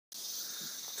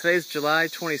Today's July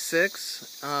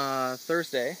 26th,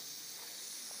 Thursday,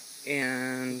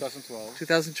 and 2012.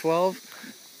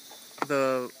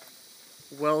 The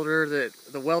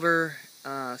welder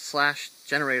slash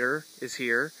generator is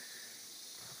here,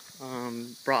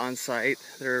 brought on site.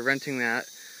 They're renting that.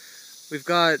 We've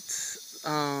got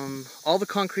all the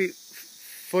concrete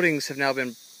footings have now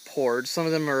been poured. Some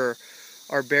of them are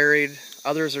buried,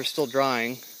 others are still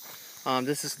drying.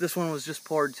 This one was just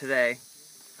poured today,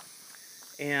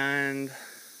 and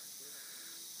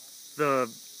the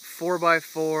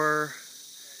 4x4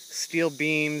 steel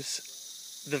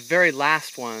beams, the very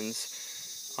last ones,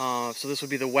 so this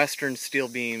would be the western steel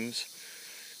beams,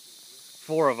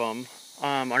 4 of them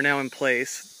are now in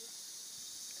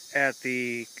place at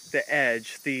the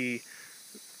edge of the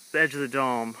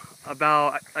dome.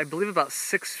 I believe about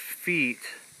 6 feet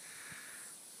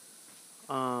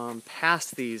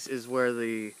past these is where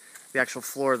the actual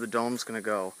floor of the dome is going to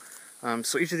go.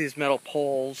 So each of these metal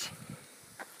poles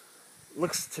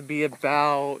looks to be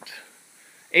about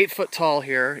 8 foot tall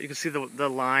here. You can see the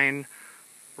line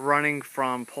running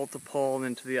from pole to pole and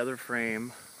into the other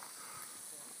frame.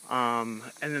 And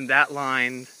then that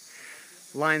line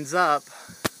lines up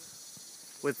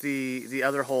with the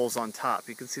other holes on top.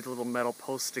 You can see the little metal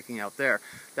post sticking out there.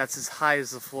 That's as high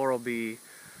as the floor will be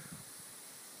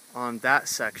on that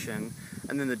section.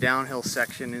 And then the downhill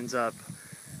section ends up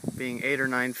being 8 or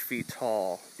 9 feet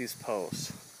tall, these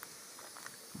posts.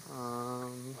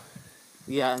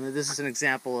 Yeah, and this is an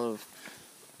example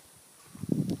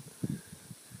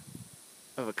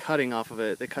of a cutting off of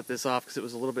it. They cut this off because it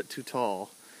was a little bit too tall.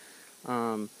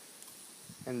 And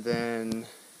then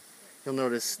you'll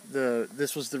notice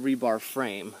this was the rebar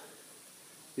frame.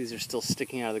 These are still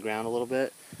sticking out of the ground a little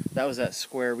bit. That was that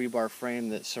square rebar frame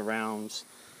that surrounds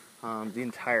the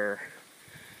entire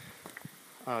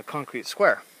concrete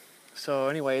square. So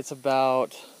anyway, it's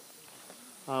about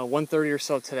 1:30 or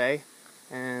so today,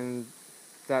 and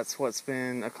that's what's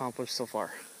been accomplished so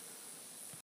far.